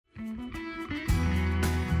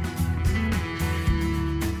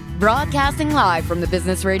Broadcasting live from the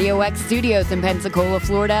Business Radio X studios in Pensacola,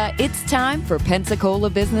 Florida, it's time for Pensacola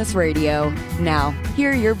Business Radio. Now,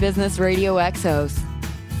 here are your Business Radio X hosts.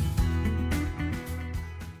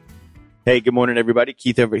 Hey, good morning, everybody.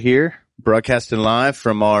 Keith over here, broadcasting live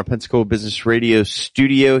from our Pensacola Business Radio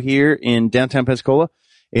studio here in downtown Pensacola.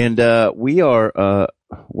 And we are,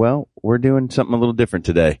 we're doing something a little different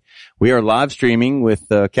today. We are live streaming with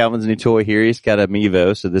Calvin's new toy here. He's got a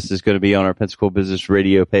Mevo, so this is going to be on our Pensacola Business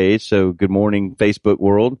Radio page. So good morning, Facebook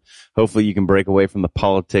world. Hopefully you can break away from the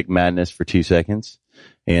politic madness for 2 seconds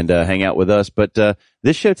and hang out with us. But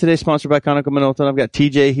this show today is sponsored by Konica Minolta. I've got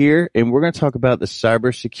TJ here, and we're going to talk about the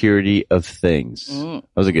cybersecurity of things. That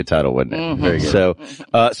was a good title, wasn't it? Mm-hmm. Very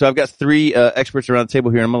good. So I've got three experts around the table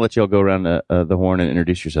here, and I'm going to let you all go around the horn and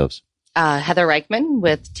introduce yourselves. Heather Reichman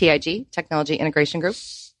with TIG, Technology Integration Group.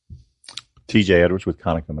 TJ Edwards with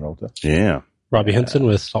Konica Minolta. Yeah. Robbie Henson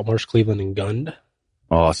with Saltmarsh, Cleveland, and Gund.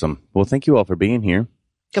 Awesome. Well, thank you all for being here.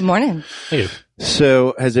 Good morning. Hey.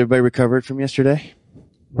 So has everybody recovered from yesterday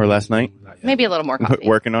or last night? Maybe a little more coffee.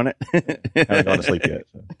 Working on it? Haven't gone to sleep yet.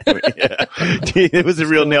 So. It was a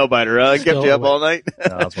real nail biter, huh? It kept you up all night?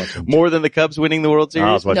 No, I was watching, More than the Cubs winning the World Series?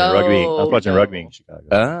 I was watching rugby. I was watching rugby in Chicago.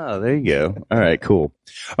 Ah, there you go. All right, cool.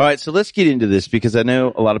 All right, so let's get into this because I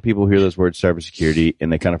know a lot of people hear those words cybersecurity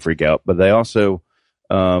and they kind of freak out, but they also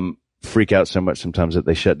freak out so much sometimes that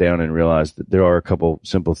they shut down and realize that there are a couple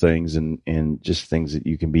simple things and just things that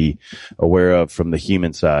you can be aware of from the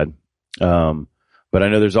human side. But I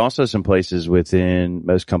know there's also some places within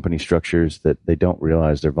most company structures that they don't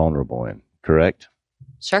realize they're vulnerable in, correct?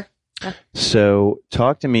 Sure. Yeah. So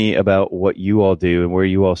talk to me about what you all do and where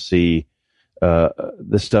you all see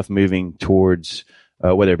the stuff moving towards,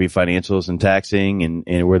 whether it be financials and taxing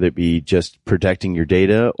and whether it be just protecting your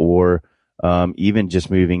data or even just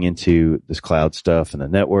moving into this cloud stuff and the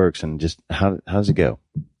networks and just how does it go?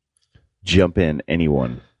 Jump in,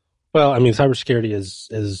 anyone. Well, I mean, cybersecurity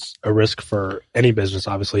is a risk for any business,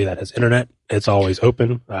 obviously, that has internet. It's always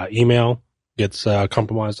open. Email gets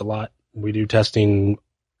compromised a lot. We do testing.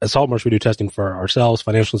 At Saltmarsh, we do testing for ourselves,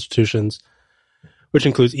 financial institutions, which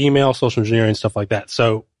includes email, social engineering, stuff like that.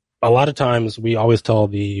 So a lot of times we always tell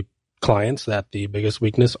the clients that the biggest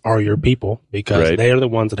weakness are your people because they are the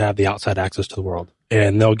ones that have the outside access to the world.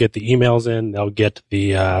 And they'll get the emails in, they'll get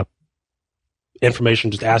the information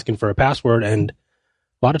just asking for a password, and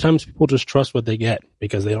a lot of times people just trust what they get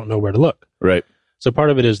because they don't know where to look. Right. So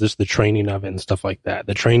part of it is just the training of it and stuff like that.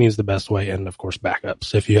 The training is the best way. And of course,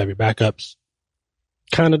 backups. If you have your backups,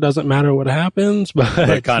 kind of doesn't matter what happens, but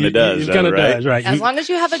it kind of does. It kind of does, right? As long as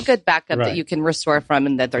you have a good backup that you can restore from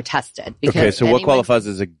and that they're tested. Okay. So what qualifies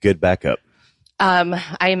as a good backup? I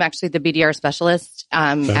am actually the BDR specialist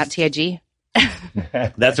at TIG.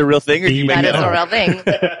 That's a real thing? That is a real thing.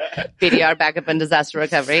 BDR, backup and disaster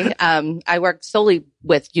recovery. I work solely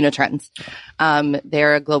with Unitrends.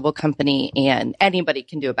 They're a global company and anybody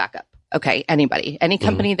can do a backup. Okay, anybody. Any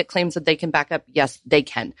company that claims that they can back up, yes, they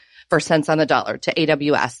can. For cents on the dollar to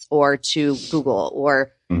AWS or to Google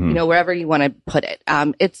or, wherever you want to put it.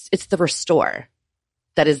 It's the restore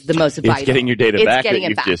that is the most vital. It's getting your data back that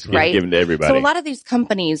you've just given to everybody. So a lot of these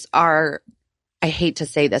companies are, I hate to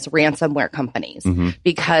say this, ransomware companies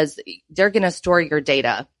because they're going to store your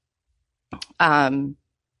data in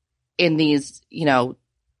these, the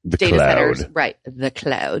data cloud. centers. Right. The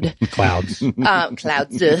cloud. Clouds.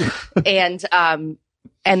 Clouds.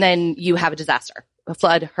 And then you have a disaster. A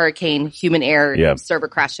flood, hurricane, human error, server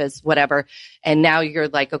crashes, whatever. And now you're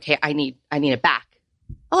like, okay, I need it back.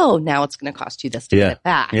 Oh, now it's going to cost you this to get it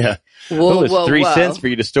back. Yeah. Whoa, it's 3 cents for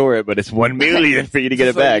you to store it, but it's 1 million for you to get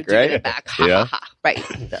it back, right? Get it back. Ha, ha, ha. Right.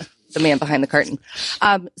 The man behind the curtain.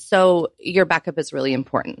 So your backup is really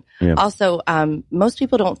important. Yeah. Also, most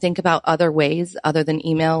people don't think about other ways other than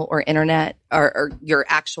email or internet or your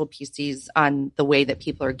actual PCs on the way that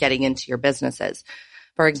people are getting into your businesses.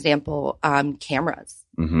 For example, cameras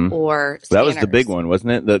or scanners. That was the big one,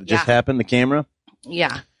 wasn't it? That just happened, the camera?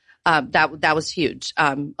 Yeah. That was huge.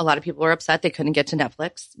 A lot of people were upset. They couldn't get to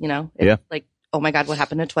Netflix, like, oh my God, what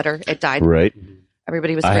happened to Twitter? It died. Right.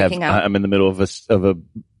 Everybody was freaking out. I'm in the middle of a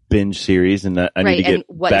binge series and I need to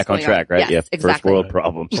get back on track, right? Yes, exactly. First world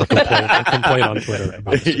problems. Complain on Twitter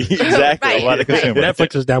about it. Exactly. Right, a lot of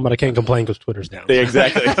Netflix is down, but I can't complain because Twitter's down.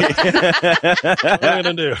 Exactly. What am I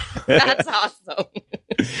going to do? That's awesome.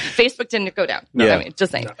 Facebook didn't go down. Yeah. I mean,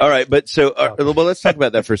 just saying. All right. But so, well, let's talk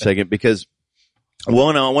about that for a second because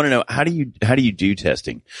Well, no, I want to know, how do you do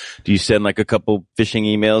testing? Do you send like a couple phishing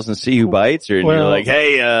emails and see who bites, or you're like,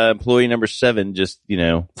 hey, employee number 7, just, you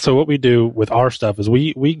know? So what we do with our stuff is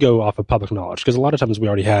we go off of public knowledge, because a lot of times we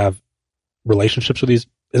already have relationships with these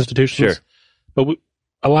institutions. Sure. But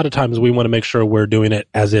a lot of times we want to make sure we're doing it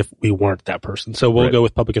as if we weren't that person. So we'll Right. go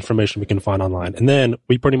with public information we can find online. And then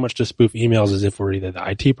we pretty much just spoof emails as if we're either the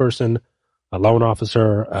IT person, a loan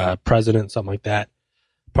officer, a president, something like that.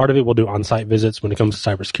 Part of it we'll do on-site visits. When it comes to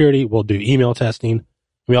cybersecurity, we'll do email testing.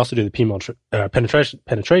 We also do the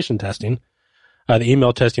penetration testing. The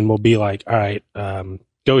email testing will be like, all right,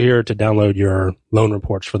 go here to download your loan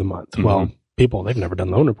reports for the month. Mhm. Well, people, they've never done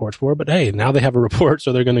loan reports before, but hey, now they have a report,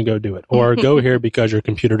 so they're going to go do it. Or go here because your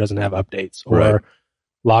computer doesn't have updates. Or Right.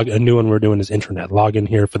 log a new one we're doing is intranet. Log in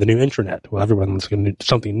here for the new intranet. Well, everyone's going to do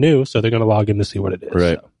something new, so they're going to log in to see what it is.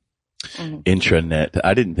 Right. So. Intranet.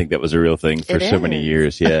 I didn't think that was a real thing for It so many is.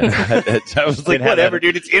 years. Yeah. I was like, Didn't have whatever, that.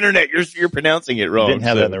 dude. It's internet. You're pronouncing it wrong. Didn't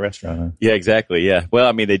have So- that in the restaurant. Huh? Yeah, exactly. Yeah. Well,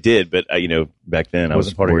 I mean, they did, but back then I was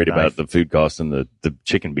Wasn't part of your worried about knife. the food costs and the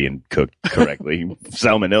chicken being cooked correctly.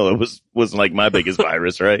 Salmonella was like my biggest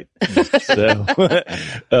virus, right? So,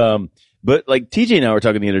 but like TJ and I were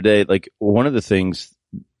talking the other day, like one of the things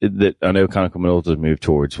that I know Konica Minolta moved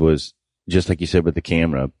towards was just like you said with the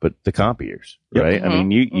camera, but the copiers, Yep. right? I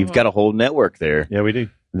mean, you've got a whole network there Yeah, we do.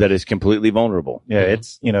 that is completely vulnerable. Yeah,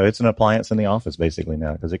 it's an appliance in the office basically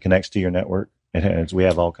now because it connects to your network. And we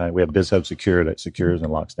have we have BizHub Secure that secures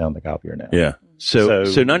and locks down the copier now. Yeah. So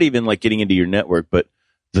So- not even like getting into your network, but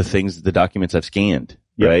the documents I've scanned,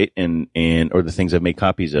 Yep. right? And or the things I've made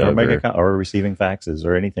copies of. Or receiving faxes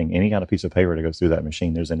or anything, any kind of piece of paper that goes through that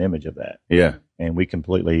machine. There's an image of that, Yeah. and we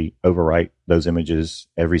completely overwrite those images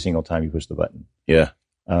every single time you push the button. Yeah.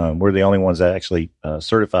 We're the only ones that actually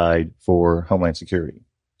certified for Homeland Security.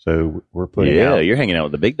 So we're putting Yeah. out. You're hanging out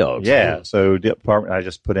with the big dogs. Yeah. So the department, I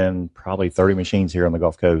just put in probably 30 machines here on the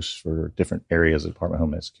Gulf Coast for different areas of the Department of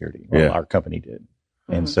Homeland Security. Well, Yeah. our company did.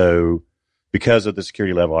 Mhm. And so because of the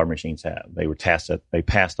security level our machines have, they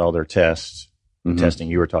passed all their tests, Mhm. testing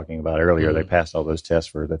you were talking about earlier. Mhm. They passed all those tests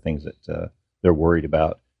for the things that they're worried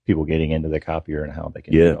about people getting into the copier and how they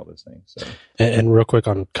can Yeah. do all those things. So And real quick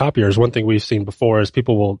on copiers, one thing we've seen before is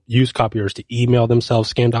people will use copiers to email themselves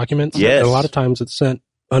scanned documents. Yes. And a lot of times it's sent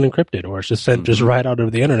unencrypted or it's just sent just right out over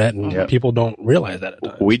the internet and Yep. people don't realize that at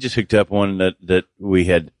times. We just hooked up one that we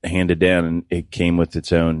had handed down, and it came with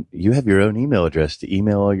its own. You have your own email address to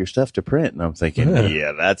email all your stuff to print, and I'm thinking, Yeah.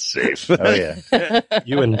 yeah, that's safe. oh yeah.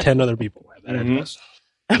 You and 10 other people have that Mhm. address.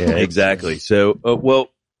 Yeah, Exactly. So,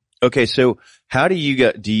 okay. So, how do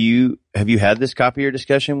you have you had this copier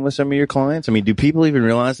discussion with some of your clients? I mean, do people even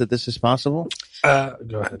realize that this is possible? Go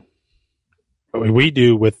ahead. We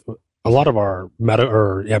do with a lot of our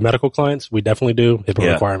medical clients. We definitely do HIPAA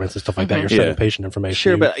Yeah. requirements and stuff like that. You're Yeah. sending patient information.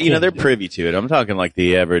 Sure, but they're can't- privy to it. I'm talking like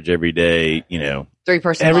the average everyday,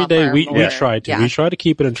 3-person Every law day firm we or- try to. yeah. We try to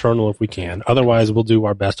keep it internal if we can. Otherwise, we'll do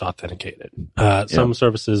our best to authenticate it. Some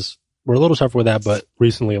services, we're a little tougher with that, but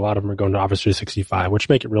recently a lot of them are going to Office 365, which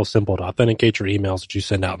make it real simple to authenticate your emails that you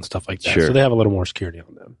send out and stuff like that. Sure. So they have a little more security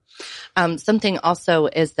on them. Something also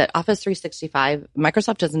is that Office 365,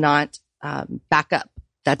 Microsoft does not back up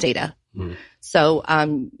that data. Hmm. So,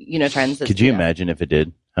 Trends. Could you imagine if it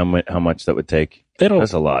did? How much that would take? They don't.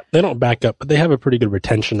 That's a lot. They don't back up, but they have a pretty good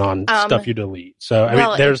retention on stuff you delete. So I well,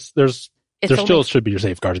 mean, there still only- should be your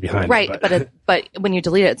safeguards behind right, it. but when you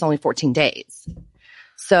delete it, it's only 14 days.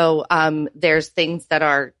 So there's things that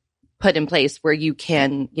are put in place where you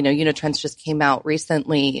can, Unitrends just came out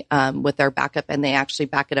recently with their backup, and they actually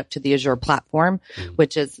back it up to the Azure platform,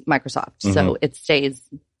 which is Microsoft. So it stays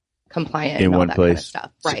compliant In and all one that kind of place.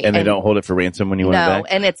 stuff, right? And they don't hold it for ransom when you want it No,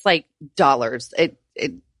 back? and it's like dollars.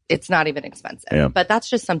 It's not even expensive. Yeah. But that's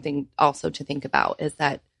just something also to think about is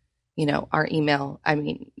that, our email, I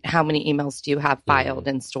mean, how many emails do you have filed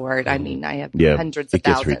and stored? I mean, I have hundreds of it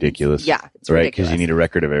gets thousands. ridiculous. Yeah, it's right, ridiculous. because you need a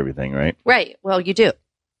record of everything, right? Right. Well, you do.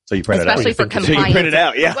 So you print Especially it for out. compliance. So you print it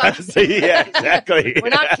out, yeah. Well, Yeah, exactly. We're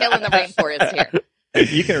not killing the rainforest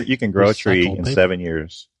here. You can grow a tree Recycled in paper. 7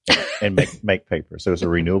 years and make paper. So it's a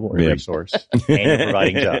renewable resource and you're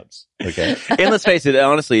providing jobs. Okay. And let's face it,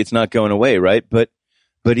 honestly, it's not going away, right? But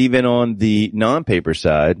even on the non-paper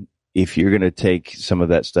side, if you're going to take some of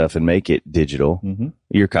that stuff and make it digital, Mm-hmm.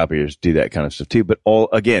 your copiers do that kind of stuff too. But all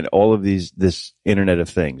of this Internet of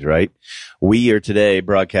Things, right? We are today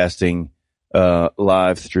broadcasting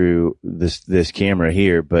live through this camera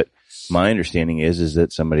here, but my understanding is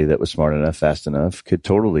that somebody that was smart enough, fast enough, could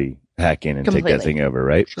totally hack in and take that Completely. thing over,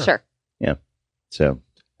 right? Sure. So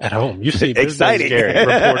At home, you see Exciting. there's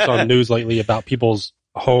reports on news lately about people's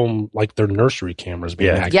home, like their nursery cameras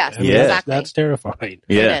being Yeah. hacked. Yes, And Yeah. that's, that's terrifying.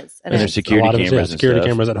 yeah, It is. and there's is. security a lot of cameras, and security stuff.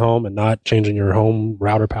 cameras at home, and not changing your home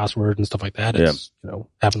router password and stuff like that. It's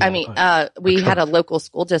happens. I all the mean, time. we had a local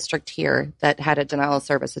school district here that had a denial of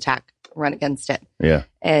service attack run against it. Yeah.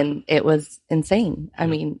 And it was insane. I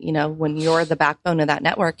mean, when you're the backbone of that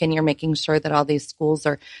network and you're making sure that all these schools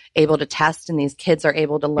are able to test and these kids are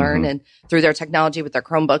able to learn and through their technology with their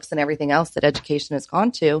Chromebooks and everything else that education has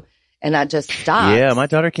gone to, and that just stops. Yeah, my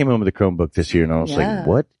daughter came home with a Chromebook this year, and I was like,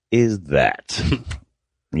 what is that?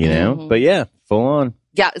 But yeah, full on.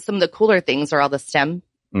 Yeah, some of the cooler things are all the STEM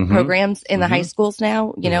programs in the high schools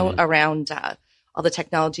now, around all the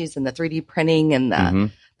technologies and the 3D printing and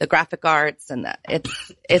the graphic arts, and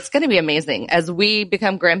it's going to be amazing. As we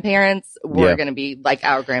become grandparents, we're going to be like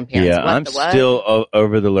our grandparents. Yeah, I'm still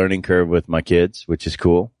over the learning curve with my kids, which is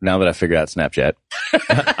cool. Now that I figured out Snapchat,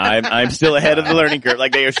 I'm still ahead of the learning curve.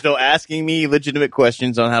 Like, they are still asking me legitimate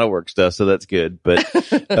questions on how to work stuff, so that's good. But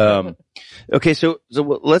okay, so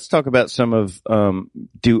let's talk about some of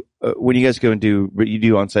when you guys go and you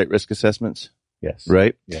do on-site risk assessments. Yes.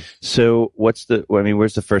 Right? Yes. So where's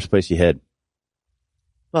the first place you head?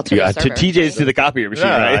 Well, to TJ's to the copier machine,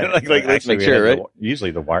 right? Let's make sure, right?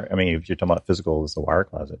 Usually the wire, if you're talking about physical, it's the wire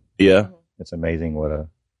closet. Yeah. It's amazing what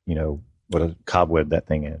a cobweb that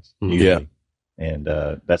thing is. Usually. Yeah. And,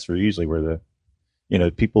 that's usually where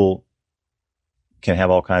people can have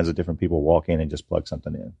all kinds of different people walk in and just plug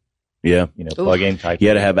something in. Yeah. Plug in type. You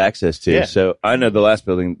had to have access to. Yeah. So I know the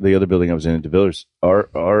other building I was in DeVillers,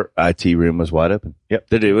 our IT room was wide open. Yep.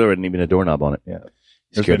 There wasn't even a doorknob on it. Yeah.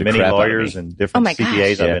 There's been many lawyers and different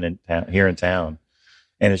CPAs I've been here in town.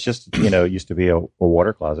 And it's just, it used to be a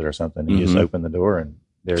water closet or something. You just open the door and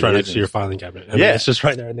it's right next to your filing cabinet. It's just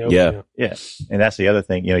right there in the open. Yeah. And that's the other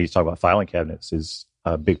thing, you talk about filing cabinets is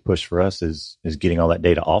a big push for us is getting all that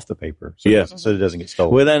data off the paper. So it doesn't get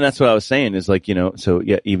stolen. Well, then that's what I was saying is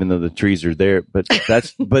even though the trees are there, but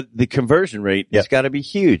but the conversion rate has got to be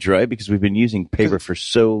huge, right? Because we've been using paper for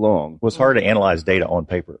so long. Well, it's hard to analyze data on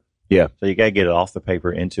paper. Yeah. So you got to get it off the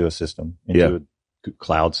paper into a system, into a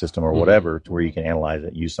cloud system or whatever, to where you can analyze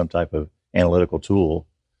it, use some type of analytical tool.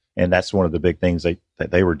 And that's one of the big things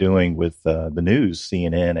that they were doing with the news,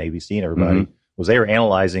 CNN, ABC, and everybody, was they were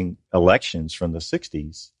analyzing elections from the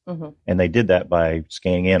 60s. And they did that by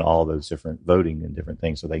scanning in all those different voting and different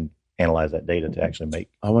things. So they analyze that data to actually make.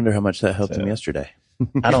 I wonder how much that helped them yesterday.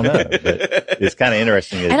 I don't know, but it's kind of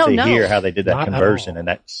interesting to hear how they did that conversion, and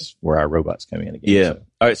that's where our robots come in again. Yeah. So,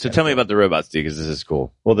 all right. So tell me about the robots, dude, because this is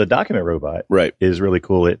cool. Well, the document robot is really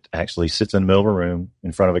cool. It actually sits in the middle of a room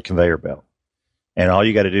in front of a conveyor belt, and all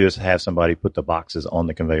you got to do is have somebody put the boxes on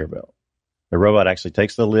the conveyor belt. The robot actually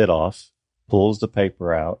takes the lid off, pulls the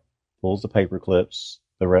paper out, pulls the paper clips,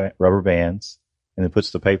 the rubber bands, and then puts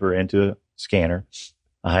the paper into a scanner,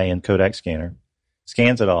 a high-end Kodak scanner,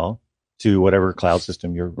 scans it all to whatever cloud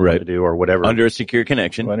system you're going to do or whatever. Under a secure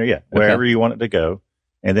connection. Wherever you want it to go.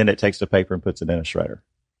 And then it takes the paper and puts it in a shredder.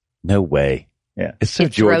 No way. Yeah. It's so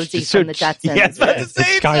George. Rosie from the Jetsons. Yeah, I was about to say,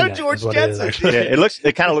 it's so George Jetson.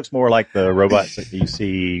 It kind of looks more like the robots that you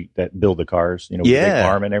see that build the cars, with the big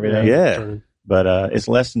arm and everything. Yeah. But it's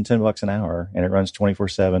less than $10 an hour, and it runs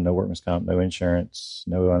 24/7. No workman's comp, no insurance,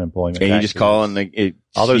 no unemployment. And you just call and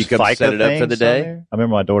all those FICA set it up for the day. I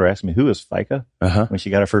remember my daughter asking me, "Who is FICA?" When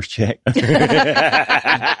she got her first check.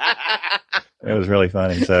 It was really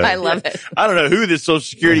funny. So I love it. I don't know who this Social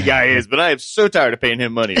Security guy is, but I am so tired of paying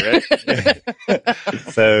him money. Right.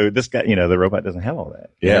 So this guy, the robot doesn't have all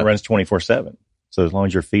that. Yeah, it runs 24/7. So as long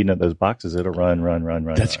as you're feeding it those boxes, it'll run.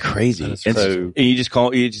 That's crazy. And so you just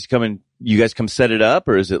come and you guys come set it up,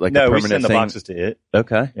 or is it like a permanent thing? No, we send the boxes to it.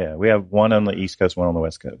 Okay. Yeah, we have one on the East Coast, one on the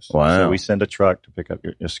West Coast. Wow. So we send a truck to pick up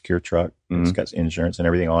your secure truck. It's got insurance and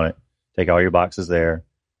everything on it. Take all your boxes there,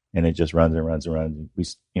 and it just runs and runs and runs.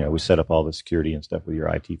 We set up all the security and stuff with your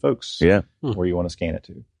IT folks. Yeah. Where you want to scan it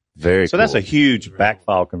to. Very So cool. that's a huge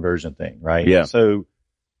backfile conversion thing, right? Yeah. So,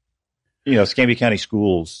 Escambia County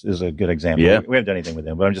Schools is a good example. Yeah. We haven't done anything with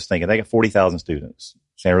them, but I'm just thinking they got 40,000 students.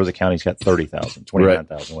 Santa Rosa County's got 30,000,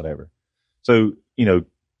 29,000, whatever. So,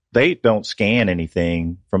 they don't scan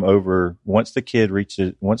anything from once the kid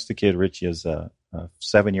reaches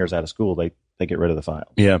 7 years out of school, they get rid of the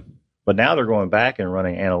file. Yeah. But now they're going back and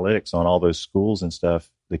running analytics on all those schools and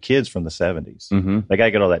stuff, the kids from the 70s. They got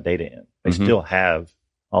to get all that data in. They still have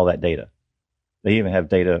all that data. They even have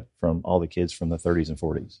data from all the kids from the 30s and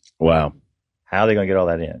 40s. Wow. How are they going to get all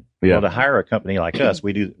that in? Yeah. Well, to hire a company like us,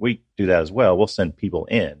 we do that as well. We'll send people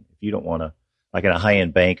in. If you don't want to, like in a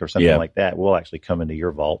high-end bank or something like that, we'll actually come into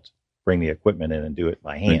your vault, bring the equipment in and do it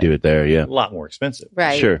by hand. And do it there, yeah. A lot more expensive.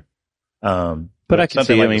 Right. Sure. But I can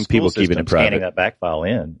see, people keeping it private. Scanning that backfile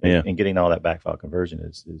in and getting all that backfile conversion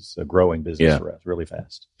is a growing business for us really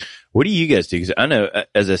fast. What do you guys do? Because I know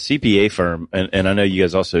as a CPA firm, and I know you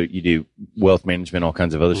guys also, you do wealth management, all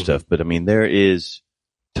kinds of other stuff, but I mean, there is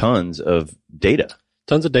tons of data.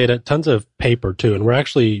 Tons of data, tons of paper too, and we're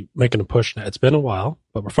actually making a push now. It's been a while,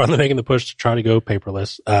 but we're finally making the push to try to go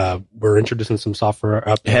paperless. We're introducing some software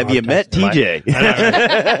up. Have you met TJ?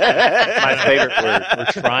 My favorite word.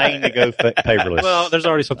 We're trying to go paperless. Well, there's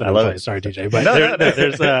already something in love place. it. Sorry, TJ,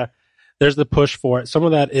 but there's the push for it. Some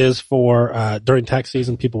of that is for during tax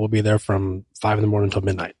season. People will be there from 5 a.m. until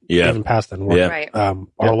midnight. Yeah. Even past then. Yeah. Right. Our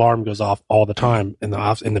alarm goes off all the time in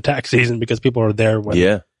the tax season because people are there when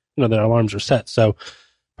Yeah. their alarms are set. So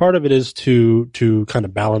part of it is to kind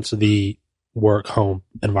of balance the work home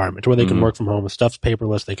environment where they can Mhm. work from home. If stuff's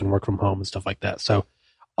paperless, they can work from home and stuff like that. So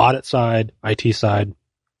audit side, IT side,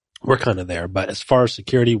 we're kind of there. But as far as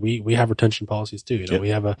security, we have retention policies too. Yep. We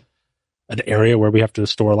have an area where we have to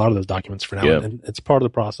store a lot of those documents for now. Yep. And it's part of the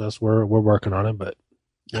process. We're working on it, but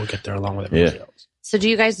we'll get there along with everybody else. So do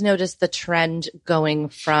you guys notice the trend going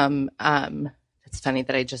from, it's funny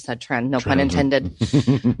that I just said trend, no pun intended.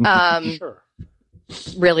 Sure.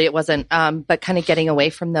 Really it wasn't, but kind of getting away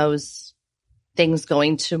from those things,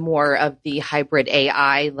 going to more of the hybrid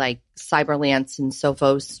AI like Cyberlance and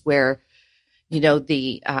Sophos, where,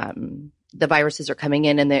 the viruses are coming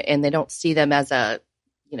in and they don't see them as a,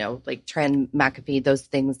 like Trend, McAfee, those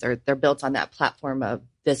things, they're built on that platform of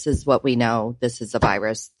this is what we know, this is a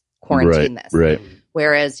virus, quarantine this. Right.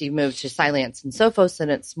 Whereas you move to Cylance and Sophos and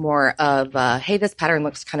it's more of, hey, this pattern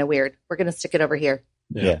looks kind of weird. We're going to stick it over here.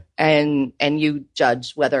 Yeah. And you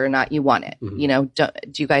judge whether or not you want it. Mhm.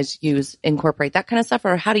 Do you guys incorporate that kind of stuff,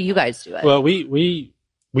 or how do you guys do it? Well, we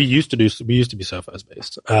used to be Sophos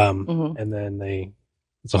based. Mhm. And then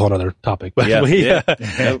it's a whole other topic, but Yeah.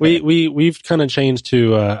 we've kind of changed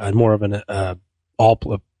to a more of an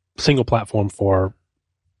single platform for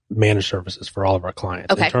managed services for all of our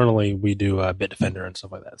clients. Okay. Internally, we do Bitdefender and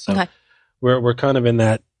stuff like that. So Okay. we're kind of in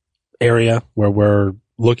that area where we're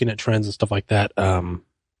looking at trends and stuff like that.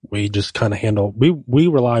 We just kind of handle, we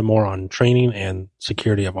rely more on training and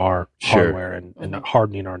security of our Sure. hardware and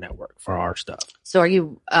hardening our network for our stuff. So are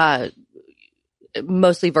you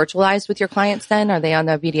mostly virtualized with your clients then? Are they on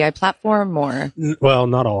the VDI platform or? Well,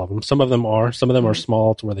 not all of them. Some of them are. Some of them are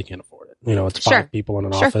small to where they can't afford it. It's 5 Sure. people in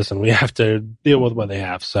an Sure. office, and we have to deal with what they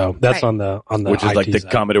have. So that's Right. on the Which is IT like the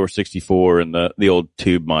side. Commodore 64 and the old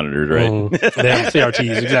tube monitors, right? They have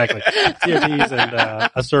CRTs, exactly. CRTs and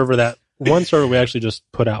a server that one server we actually just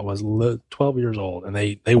put out was 12 years old, and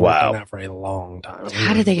they worked Wow. on that for a long time.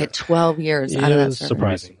 How did they get 12 years out of It that was server?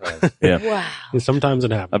 surprising. Wow. And sometimes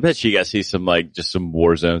it I happens. bet you guys see some just some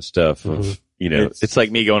Warzone stuff of, Mhm. it's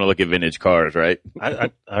like me going to look at vintage cars, right?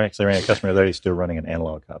 I actually ran a customer there. He's still running an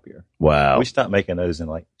analog copier. Wow. We stopped making those in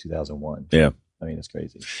like 2001. Yeah. I mean, it's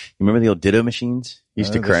crazy. You remember the old Ditto machines?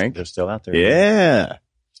 Used to crank? They're still out there. Yeah.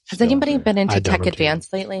 Has Still anybody out there. been into I don't Tech know, too.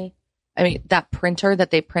 Advanced lately? I mean, that printer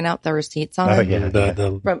that they print out the receipts on Oh, yeah.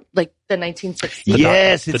 The from like the 1960s. The yes,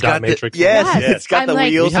 dot- it's the dot got matrix. yes, Yes. it's got I'm the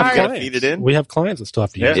like, wheels. we have You gotta clients. feed it in. We have clients that still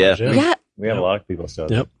have to use Yeah. those, yeah. Yeah. We have a lot of people still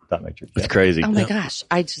Yep. dot matrix. It's crazy. Oh my Yep. gosh.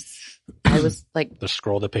 I was like, To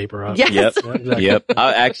scroll the paper up. yes. Yep. Yeah, exactly. Yep.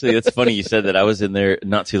 Actually, it's funny you said that. I was in there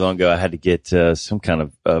not too long ago. I had to get some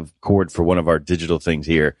kind of cord for one of our digital things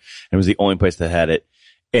here. And it was the only place that had it.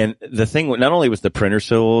 And the thing, not only was the printer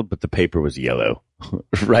so old, but the paper was yellow,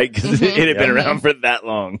 right? Because Mhm. it had been Yeah. around for that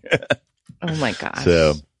long. Oh my gosh.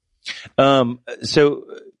 So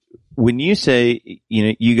when you say,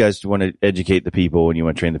 you guys want to educate the people and you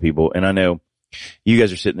want to train the people, and I know you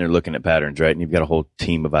guys are sitting there looking at patterns, right? And you've got a whole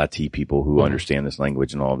team of IT people who understand this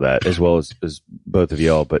language and all of that, as well as both of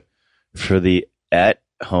y'all. But for the at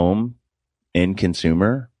home end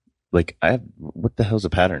consumer, what the hell's a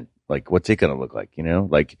pattern? Like, what's it going to look like?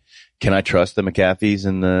 Like, can I trust the McAfees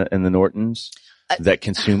and the Nortons that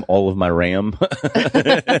consume all of my RAM?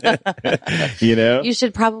 You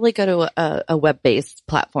should probably go to a web-based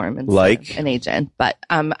platform instead Like? of an agent. But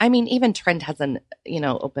I mean, even Trend has an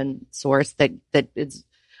open source that is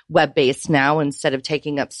web-based now instead of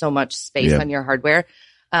taking up so much space Yeah. on your hardware.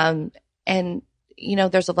 And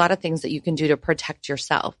there's a lot of things that you can do to protect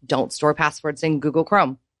yourself. Don't store passwords in Google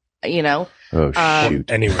Chrome. Oh,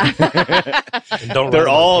 shoot. Anyway. Don't They're write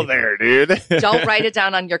all it. there, dude. Don't write it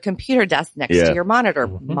down on your computer desk next Yeah. to your monitor,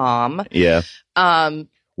 Mhm. Mom. Yeah.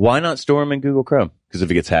 Why not store them in Google Chrome? Because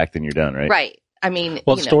if it gets hacked, then you're done, right? Right. I mean,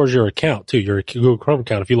 Well, it stores your account too, your Google Chrome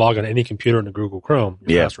account. If you log on any computer into Google Chrome,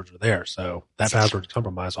 your Yeah. passwords are there. So that password is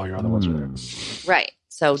compromised. All your other ones are there. right.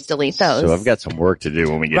 So delete those. So I've got some work to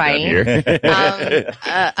do when we get Right. done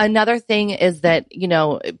here. Another thing is that,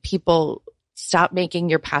 people stop making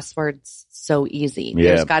your passwords so easy. Yeah.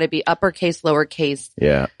 There's got to be uppercase, lowercase.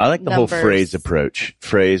 Yeah. I like the whole Numbers. phrase approach.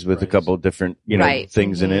 Phrase with a Phrase. couple of different, Right.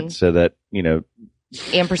 things in Mhm. it so that,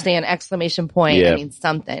 ampersand, exclamation point. Yeah. I mean,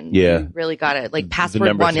 something. Yeah. You really got it. Like The password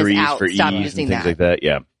number 1 is 3s out. for Stop E's using and things that. like that.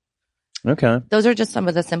 Yeah. Okay. Those are just some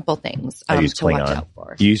of the simple things I use to watch Klingon. out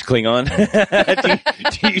for. You use Klingon?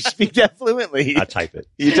 do you speak that fluently? I type it.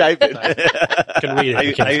 You type it. Can read it.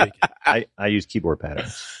 I can't speak it. I use keyboard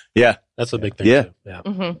patterns. Yeah. That's a big thing. Yeah. Too. Yeah.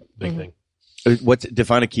 Mm-hmm. Big thing.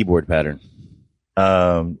 Define a keyboard pattern?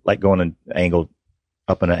 Like going an angle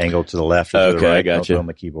up in an angle to the left or to Okay, the right. I gotcha. On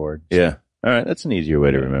the keyboard. Yeah. All right. That's an easier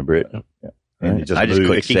way to remember it. And you I just move-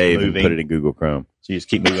 click it keeps save and moving. put it in Google Chrome. So you just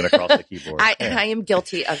keep moving across the keyboard. I am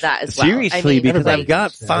guilty of that as well. Seriously, I mean, because everybody I've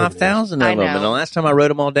got does. 5,000 of I them, and the know. last time I wrote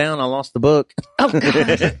them all down, I lost the book. oh God.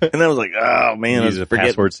 And I was like, oh man, I use a forget.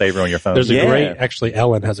 password saver on your phone. There's a Yeah. great, actually,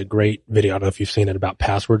 Ellen has a great video. I don't know if you've seen it about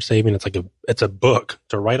password saving. It's a book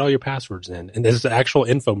to write all your passwords in. And there's an actual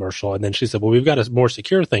infomercial. And then she said, well, we've got a more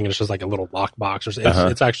secure thing. And it's just like a little lockbox.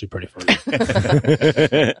 It's actually pretty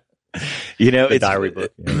funny. You know, The it's diary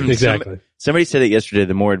book. Yeah. Exactly. Somebody said it yesterday.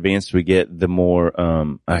 The more advanced we get, the more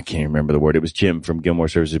I can't remember the word. It was Jim from Gilmore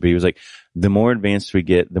Services, but he was like, the more advanced we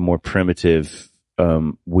get, the more primitive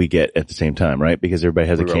we get at the same time, right? Because everybody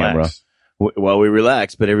has a We camera. relax. Well, we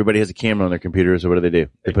relax, but everybody has a camera on their computer. So what do? They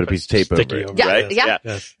put a piece of tape over Sticky it, over Yeah, right? yeah.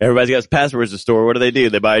 Yes. Everybody's got passwords to store. What do?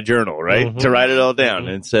 They buy a journal, right, Mhm. to write it all down.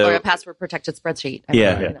 And so, Or a password protected spreadsheet. I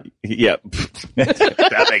Yeah. don't know. yeah,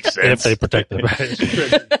 that makes If sense. they protect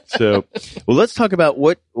the So, well, let's talk about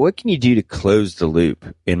what can you do to close the loop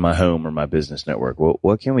in my home or my business network?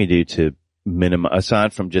 What can we do to minimize,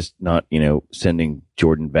 aside from just not, sending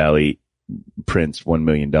Jordan Valley Prince $1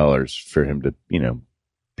 million for him to,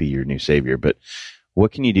 be your new savior, but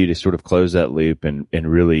what can you do to sort of close that loop and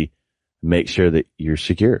really make sure that you're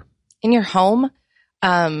secure? In your home,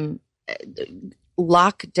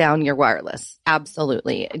 lock down your wireless.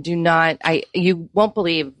 Absolutely. Do not, you won't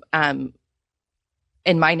believe, in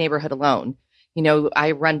my neighborhood alone,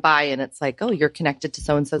 I run by and it's like, oh, you're connected to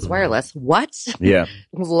so-and-so's wireless. What? Yeah.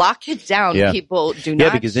 Lock it down. Yeah. People do not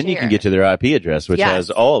Yeah, because then you can share. get to their IP address, which Yes. has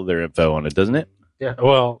all of their info on it, doesn't it? Yeah.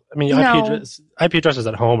 Well, I mean, No. IP addresses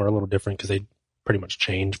at home are a little different because they pretty much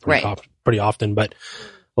change Right. pretty often. But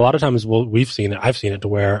a lot of times, we've seen it. I've seen it to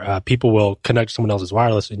where people will connect to someone else's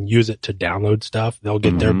wireless and use it to download stuff. They'll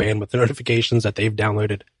get their Mhm. bandwidth notifications that they've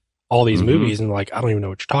downloaded all these Mhm. movies, and like, I don't even know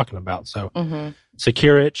what you're talking about. So Mhm.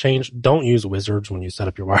 secure it. Don't use wizards when you set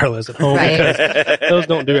up your wireless at home. Right. Because those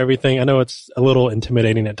don't do everything. I know it's a little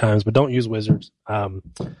intimidating at times, but don't use wizards.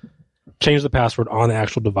 Change the password on the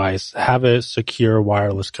actual device. Have a secure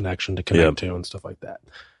wireless connection to connect to and stuff like that.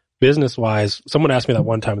 Business wise, someone asked me that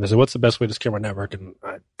one time. They said, "What's the best way to secure my network?" And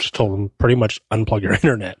I just told them, pretty much unplug your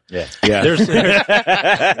internet. Yeah. Yeah.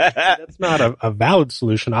 That's not a valid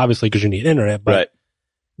solution, obviously, because you need internet. But Right.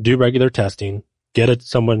 do regular testing. Get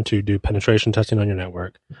someone to do penetration testing on your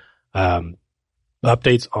network.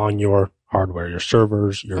 Updates on your hardware, your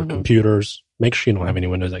servers, your Mhm. computers. Make sure you don't have any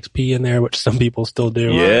Windows XP in there, which some people still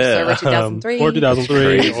do. Yeah. Server 2003. Or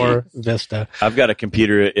 2003 Crazy. or Vista. I've got a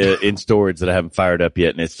computer in storage that I haven't fired up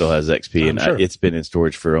yet, and it still has XP, and Sure. it's been in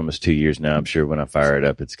storage for almost 2 years now. I'm sure when I fire it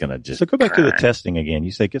up, it's going to just. So go back to the testing again.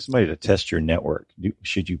 You say get somebody to test your network.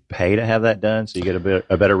 Should you pay to have that done so you get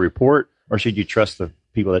a better report, or should you trust the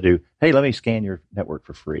people that do? Hey, let me scan your network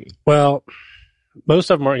for free. Well,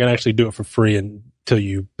 most of them aren't going to actually do it for free until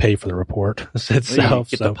you pay for the report itself.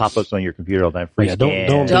 Get So the pop-ups on your computer all the time. Free Yeah, don't- scan.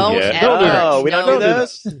 don't do Don't Yeah. ever. Don't do that. Oh, we don't No. do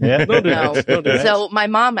those? Yeah. Don't do No. that. Don't do that. So my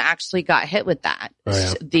mom actually got hit with that.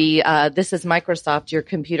 Oh, yeah. This is Microsoft. Your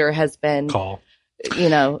computer has been, Call.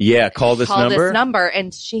 Yeah, call this number.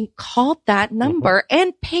 and she called that number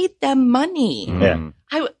and paid them money. Mm.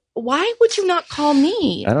 Why would you not call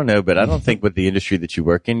me? I don't know, but I don't think with the industry that you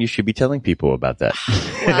work in, you should be telling people about that.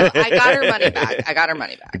 Well, I got her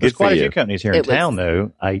money back. Good There's for quite a you. few companies here in It was- town,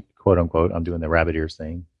 though. I quote unquote, I'm doing the rabbit ears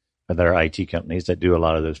thing. But there are IT companies that do a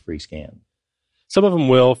lot of those free scans. Some of them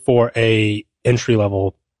will for a entry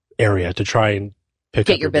level area to try and pick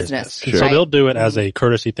Get up your business. Sure. So Right. they'll do it as a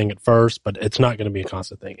courtesy thing at first, but it's not going to be a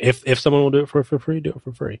constant thing. If someone will do it for free, do it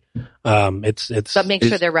for free. It's But make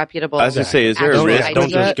sure Is- they're reputable. I was going to say, is there a don't, risk? Actually, don't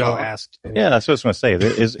with just that? go ask. Yeah, that's what I was going to say.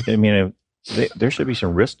 There is, I mean, there should be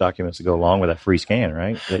some risk documents to go along with that free scan,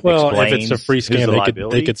 right? That Well, if explains it's a free who's scan, the they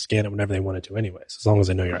liability. could scan it whenever they wanted to, anyways, as long as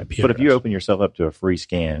they know your IP. But if you address. open yourself up to a free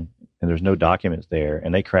scan and there's no documents there,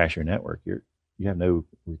 and they crash your network, you have no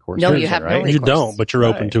recourse. No, to you it, have no right? recourse. you don't, but you're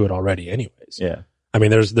open Right. to it already, anyways. Yeah, I mean,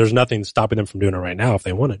 there's nothing stopping them from doing it right now if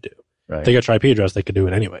they wanted to. right. If they got your IP address, they could do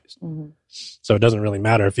it anyways. Mhm. So it doesn't really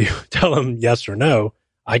matter if you tell them yes or no.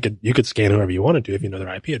 You could scan whoever you wanted to if you know their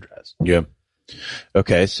IP address. Yeah.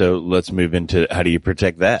 Okay, so let's move into how do you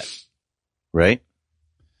protect that? Right?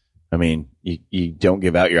 I mean, you don't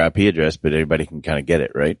give out your IP address, but everybody can kind of get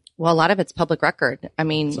it, right? Well, a lot of it's public record. I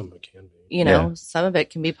mean, Some of it can be. you know, some of it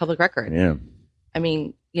can be public record. Yeah. I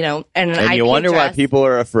mean, you know, and you wonder why people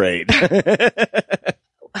are afraid.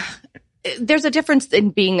 There's a difference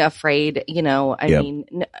in being afraid, you know. I mean,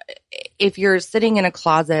 if you're sitting in a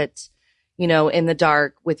closet, you know, in the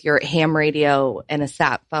dark with your ham radio and a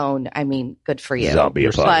sat phone, I mean, good for you. Zombie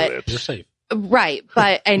apocalypse. You're safe. Right.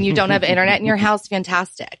 But, and you don't have internet in your house,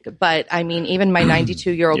 fantastic. But I mean, even my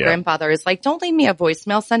 92-year-old grandfather is like, don't leave me a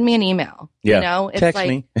voicemail, send me an email. Yeah. You know, it's Text like,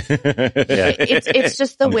 me. it's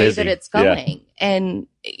just the I'm way busy. that it's going. And,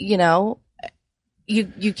 you know,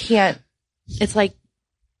 you can't, it's like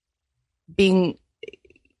you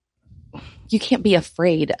can't be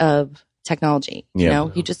afraid of technology. You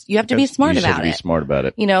know, you have to be smart You just have about to be it. smart about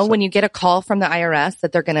it. You know, when you get a call from the IRS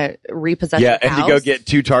that they're going to repossess Yeah, your and house. to go get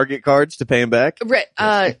 2 Target cards to pay them back. Right,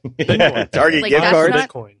 Target Like, gift that's cards. not-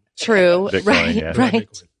 Bitcoin. true. Bitcoin, right, yeah. right.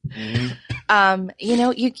 Bitcoin. You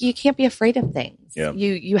know, you can't be afraid of things. Yeah.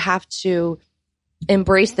 You have to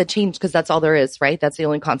embrace the change because that's all there is, right? That's the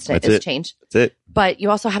only constant That's is it. change. That's it. But you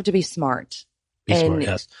also have to be smart. Be smart, And-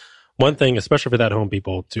 yes. One thing, especially for that home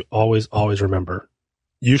people, to always remember,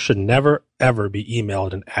 you should never, ever be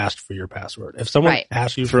emailed and asked for your password. If someone Right.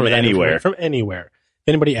 asks you From for that anywhere. from anywhere, if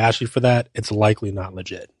anybody asks you for that, it's likely not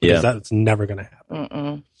legit. Because that's never going to happen.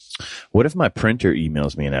 Mm-mm. What if my printer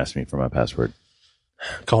emails me and asks me for my password?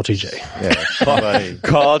 Call TJ. Yeah, somebody,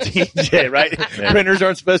 Call TJ, right? Yeah. Printers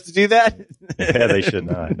aren't supposed to do that. yeah, they should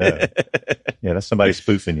not. No. Yeah, that's somebody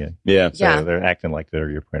spoofing you. Yeah. So Yeah. they're acting like they're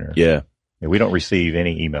your printer. Yeah. Yeah, we don't receive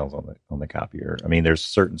any emails on the copier. I mean, there's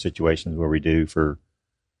certain situations where we do for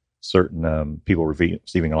certain people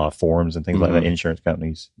receiving a lot of forms and things like that, insurance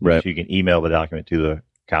companies. Right. So you can email the document to the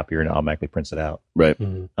copier and it automatically prints it out. Right.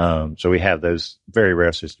 Mhm. So we have those very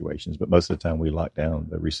rare situations, but most of the time we lock down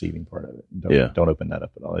the receiving part of it. Don't open that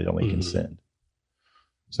up at all. It only can send.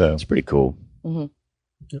 So That's pretty cool. Mm-hmm.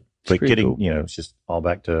 but pretty getting, cool. it's just all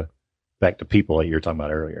back to people that you were talking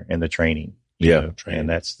about earlier and the training. Yeah. Training. And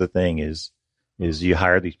that's the thing is you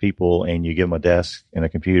hire these people and you give them a desk and a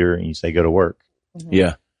computer and you say, go to work.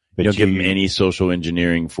 Yeah. But You don't give them any social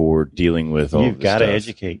engineering for dealing with all You've this got to stuff.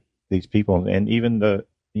 educate these people and even the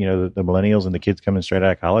millennials and the kids coming straight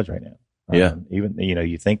out of college right now. Yeah. Even,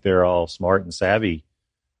 you think they're all smart and savvy,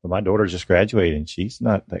 but my daughter just graduated and she's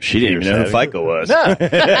not that. She didn't even know who computer FICO was. No.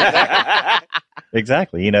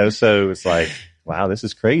 Exactly. So it's like, wow, this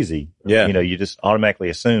is crazy. Yeah. You just automatically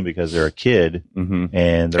assume because they're a kid Mm-hmm.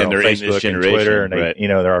 and they're And on they're in this Facebook and generation, Twitter and they, right.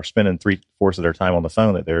 they're spending 3/4 of their time on the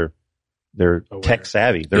phone that they're Aware. tech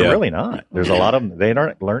savvy. They're Yeah. really not. There's a lot of them. They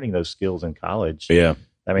aren't learning those skills in college. Yeah.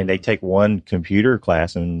 I mean, they take one computer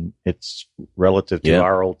class and it's relative to Yeah.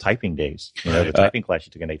 our old typing days. The typing class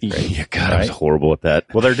you took in 8th grade. Yeah, God, I was Right? horrible at that.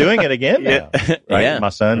 Well, they're doing it again now. Right? Yeah. My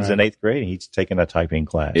son's Right. in 8th grade and he's taking a typing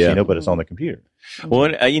class, Yeah. but it's on the computer. Well,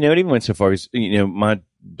 and, it even went so far as, my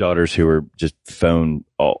daughters who were just phone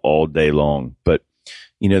all day long, but,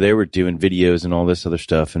 they were doing videos and all this other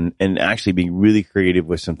stuff and actually being really creative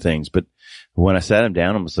with some things. But when I sat them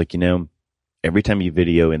down, I was like, every time you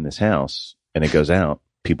video in this house and it goes out,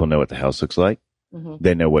 people know what the house looks like. Mm-hmm.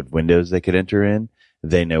 They know what windows they could enter in.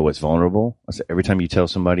 They know what's vulnerable. I said, every time you tell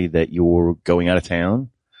somebody that you're going out of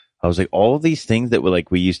town, I was like, all of these things that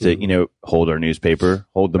we used to, hold our newspaper,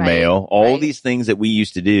 hold the Right. mail, all Right. these things that we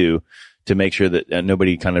used to do to make sure that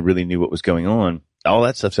nobody kind of really knew what was going on. All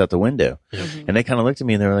that stuff's out the window. Mm-hmm. And they kind of looked at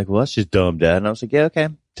me and they were like, well, that's just dumb, Dad. And I was like, yeah, okay.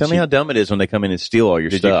 Tell me how dumb it is when they come in and steal all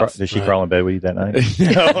your Did stuff. she Right. crawl in bed with you that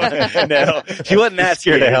night? no, she wasn't that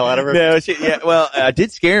Scared the hell out of her? No, well, I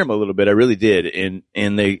did scare him a little bit. I really did. And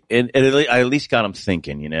I at least got them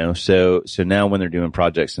thinking, so now when they're doing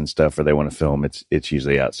projects and stuff or they want to film, it's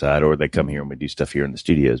usually outside or they come here and we do stuff here in the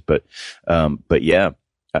studios. But yeah,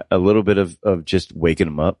 a little bit of just waking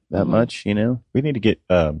them up that much, We need to get,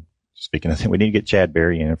 speaking of that, we need to get Chad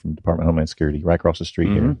Berry in from Department of Homeland Security right across the street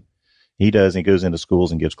here. He goes into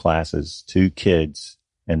schools and gives classes to kids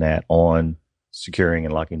and that on securing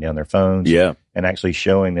and locking down their phones. Yeah. And actually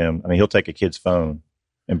showing them, he'll take a kid's phone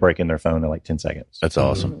and break in their phone in like 10 seconds. That's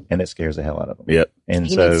awesome. And it scares the hell out of them. Yep. And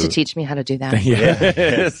He so, needs to teach me how to do that.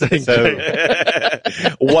 Yeah. So-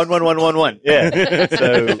 11111. yeah.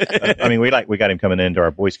 So, we got him coming into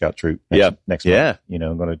our Boy Scout troop next Yeah. month.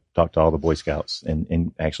 I'm going to talk to all the Boy Scouts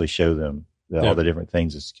and actually show them all the different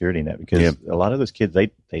things of security in that because a lot of those kids,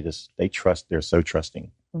 they trust, they're so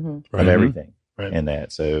trusting Mm-hmm. of everything Right. and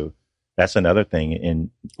that. So that's another thing.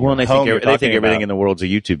 And Well, and they home, think you're everything talking in the world's a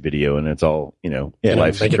YouTube video and it's all, Yeah.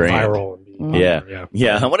 life's Make it grand. viral. And be Mhm. popular,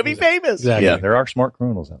 Yeah. I want to be famous. Exactly. Yeah, there are smart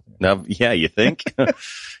criminals out there. Now, yeah, you think?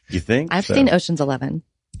 You think? I've So- seen Ocean's 11.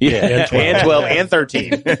 Yeah, and 12. and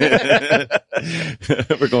 13.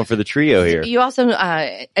 We're going for the trio here. You also,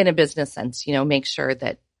 in a business sense, make sure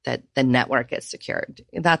that the network is secured.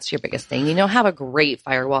 That's your biggest thing. Have a great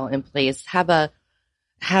firewall in place. Have a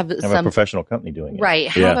professional company doing it. Right.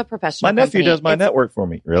 Have a professional My nephew company. does my network for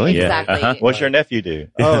me. Really? Exactly. Yeah. What's your nephew do?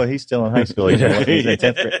 Oh, he's still in high school. He's in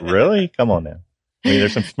 10th grade. Really? Come on now. I mean,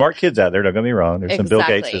 there's some smart kids out there. Don't get me wrong. There's some Bill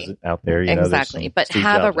Gates out there. Exactly. But Steve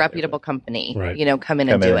have Jobs a out there, reputable company, Right. come in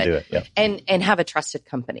and do it. Yeah. And have a trusted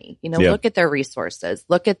company. Look at their resources,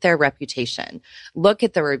 look at their reputation, look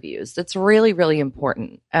at the reviews. It's really, really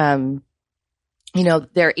important. They're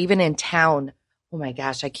even in town. Oh my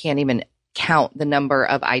gosh, I can't even count the number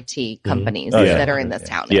of IT companies that are in this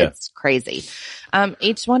town. Yeah. It's crazy.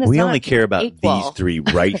 Each one is We not only care about equal. these three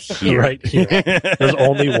right here. Right here. There's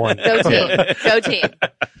only one. Go team. Go team.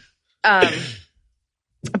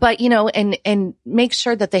 But and make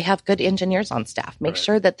sure that they have good engineers on staff. Make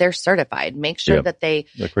sure that they're certified. Make sure that they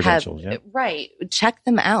The credentials. have right. Check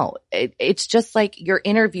them out. It's just like you're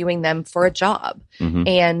interviewing them for a job, Mhm.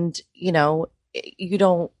 and you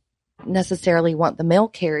don't necessarily want the mail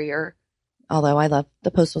carrier. Although I love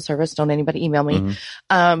the postal service, don't anybody email me.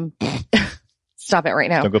 Stop it right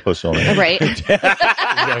now. Don't go post on it. Right.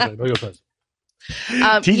 Exactly. We'll go first.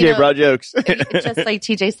 TJ brought jokes. Just like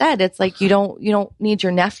TJ said, it's like you don't need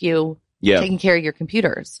your nephew Yeah. taking care of your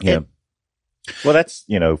computers. Yeah. Well, that's,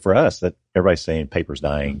 for us, that everybody's saying paper's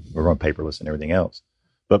dying. We're on paperless and everything else.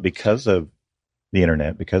 But because of the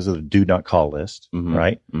internet, because of the do not call list, Mhm.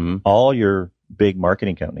 right? Mhm. All your big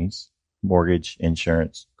marketing companies, mortgage,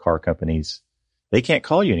 insurance, car companies, they can't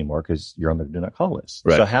call you anymore because you're on the do not call list.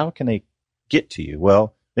 Right. So how can they get to you?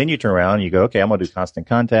 Well, then you turn around and you go, okay, I'm going to do Constant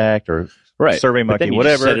Contact or Right. Survey But then Monkey, you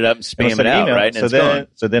whatever. just set it up and spam it out, right? And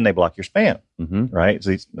So then they block your spam, Mm-hmm. right?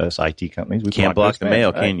 So those IT companies, we Can't block the spam,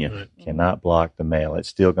 mail, right? can you? Right. Cannot block the mail. It's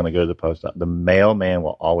still going to go to the post office. The mailman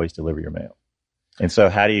will always deliver your mail. And so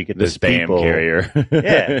how do you get The those spam people? carrier.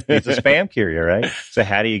 Yeah, it's a spam carrier, right? So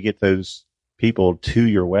how do you get those people to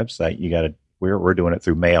your website? You got to. We're doing it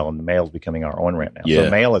through mail, and the mail is becoming our on-ramp now. Yeah. So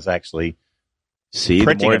mail is actually See, the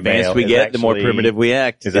Printing more of mail advanced we is get, the more actually- primitive we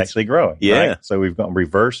act. is actually growing. Yeah. Right? So we've gone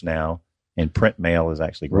reverse now, and print mail is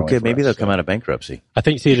actually growing. Okay, for maybe us. they'll So- come out of bankruptcy. I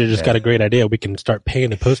think CJ just got a great idea. We can start paying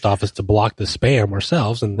the post office to block the spam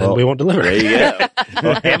ourselves, and then Well, we won't deliver There it. you go.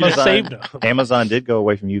 Well, You saved Amazon, them. Amazon did go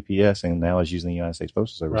away from UPS and now is using the United States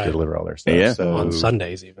Postal Service Right. to deliver all their stuff. Yeah. So, on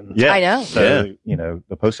Sundays even. yeah. I know. So,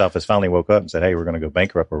 the post office finally woke up and said, hey, we're going to go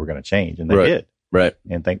bankrupt or we're going to change. And they Right. did. Right.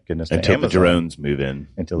 And thank goodness to Until the Amazon. drones move in.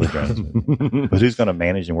 Until the drones. move. But who's going to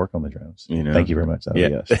manage and work on the drones? Thank you very much. That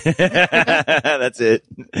would be us. That's it.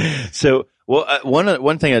 So, well,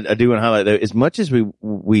 one thing I do want to highlight though, as much as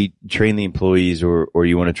we train the employees or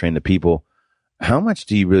you want to train the people, how much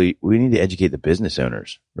do we need to educate the business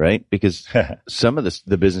owners, right? Because some of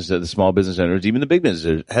the small business owners, even the big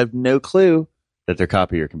businesses, have no clue that their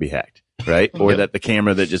copier can be hacked, right? Or that the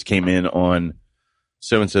camera that just came in on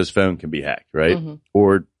so-and-so's phone can be hacked, right? Mhm.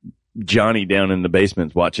 Or Johnny down in the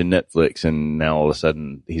basement's watching Netflix and now all of a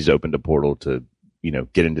sudden he's opened a portal to,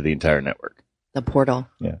 get into the entire network. The portal.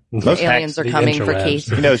 Yeah. The Most Aliens hacks, are the coming for interwebs.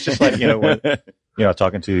 Casey. it's just like, when,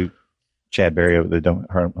 talking to Chad Berry over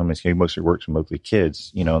he mostly works with mostly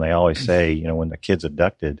kids, and they always say, when the kid's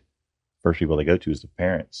abducted, first people they go to is the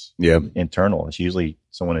parents. Yeah. Internal. It's usually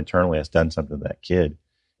someone internally has done something to that kid.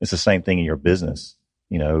 It's the same thing in your business.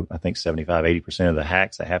 I think 75-80% of the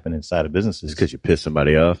hacks that happen inside of businesses It's because you piss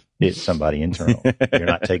somebody off. it's somebody internal. You're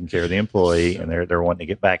not taking care of the employee, and they're wanting to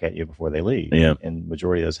get back at you before they leave. Yeah. And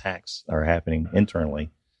majority of those hacks are happening internally.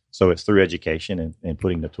 So it's through education and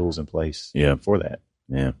putting the tools in place Yeah. for that.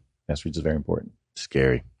 Yeah. That's which is very important.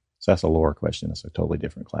 Scary. So that's a lower question. That's a totally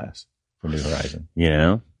different class from New Horizon.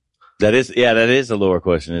 That is a lower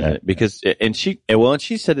question, isn't Yeah. it? Because, and she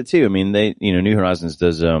said it too. I mean, New Horizons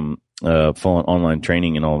does, full online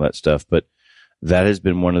training and all that stuff, but that has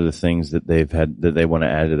been one of the things that they want to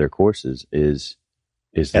add to their courses is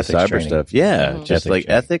the Ethics cyber training. stuff. Yeah. Mhm. Just Ethics like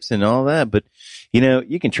training. ethics and all that. But,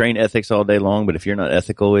 you can train ethics all day long, but if you're not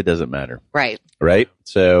ethical, it doesn't matter. Right. Right.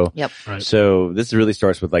 So, Yep. Right. so this really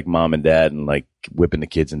starts with like mom and dad and like whipping the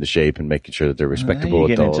kids into shape and making sure that they're respectable You're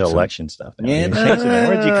getting adults. into and- election stuff. Now. Yeah, You changed it.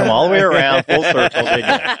 Where'd you come all the way around full circle? Didn't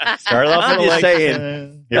you? Started off I'm with just election.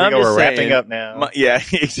 saying. Here we I'm go. just We're wrapping saying. up now. Yeah,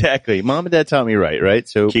 exactly. Mom and dad taught me right?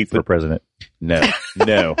 So Keith for president.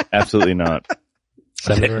 no, absolutely not.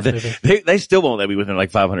 Senator, maybe? They still won't let me within like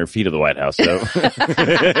 500 feet of the White House. So,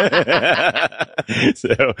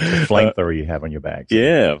 Flamethrower you have on your back.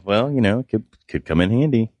 yeah, well, it could come in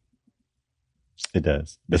handy. It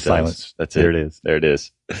does. The It does. silence. That's There it. it is. There it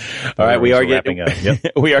is. All right, we are wrapping getting up.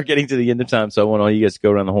 Yep. we are getting to the end of time, so I want all you guys to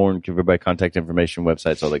go around the horn, give everybody contact information,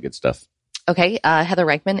 websites, all that good stuff. Okay. Heather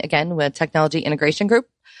Reichman, again, with Technology Integration Group,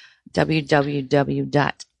 www.tig.com.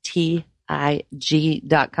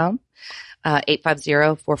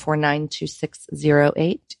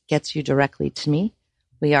 850-449-2608 gets you directly to me.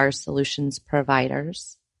 We are solutions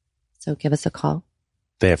providers. So give us a call.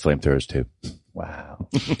 They have flamethrowers too. Wow.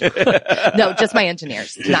 No, just my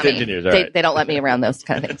engineers. Just not me. engineers, all They, right. they don't let me around those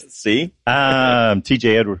kind of things. See?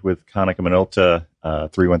 TJ Edwards with Konica Minolta,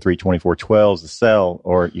 313-2412 is the cell,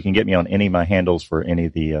 or you can get me on any of my handles for any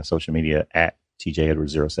of the social media at TJ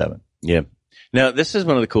Edwards 07. Yeah. Now, this is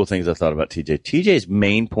one of the cool things I thought about TJ. TJ's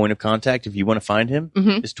main point of contact, if you want to find him,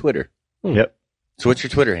 Mhm. is Twitter. Yep. So what's your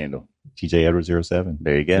Twitter handle? TJ Edwards 07.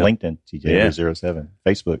 There you go. LinkedIn, TJ Yeah. Edwards 07.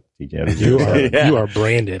 Facebook, TJ Edwards You 07. are Yeah. you are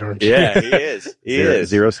branded, aren't you? Yeah, he is. He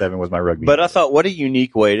is. 07 was my rugby. But I thought, what a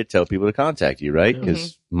unique way to tell people to contact you, right?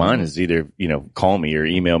 Because Mm-hmm. mine is either, call me or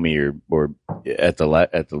email me or at the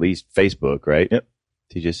least Facebook, right? Yep.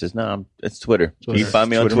 TJ says, no, it's Twitter. Twitter. You can find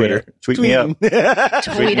me on Twitter. Tweet me up. Tweet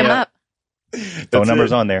them up. Phone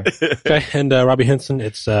number's on there. Okay, and Robbie Henson,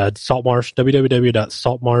 it's Saltmarsh,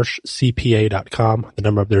 www.saltmarshcpa.com. The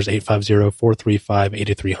number up there is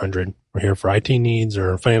 850-435-8300. We're here for IT needs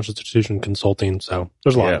or financial institution consulting, so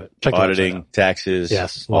there's a lot of it. Check the website Auditing, out. taxes.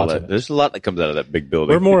 Yes, all lots that. of it. There's a lot that comes out of that big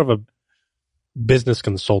building. We're more of a business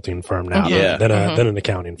consulting firm now Yeah. than Mhm. an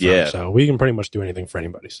accounting firm, Yeah. so we can pretty much do anything for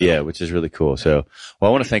anybody. So. Yeah, which is really cool. So, I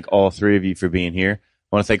want to thank all three of you for being here.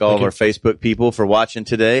 I want to thank all of our Facebook people for watching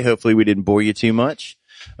today. Hopefully we didn't bore you too much.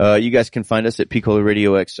 You guys can find us at Picola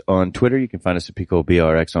Radio X on Twitter. You can find us at Picola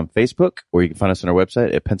BRX on Facebook, or you can find us on our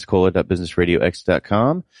website at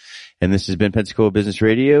pensacola.businessradiox.com. And this has been Pensacola Business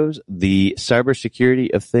Radio's The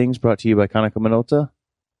Cybersecurity of Things, brought to you by Konica Minolta.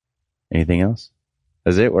 Anything else?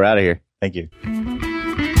 That's it. We're out of here. Thank you.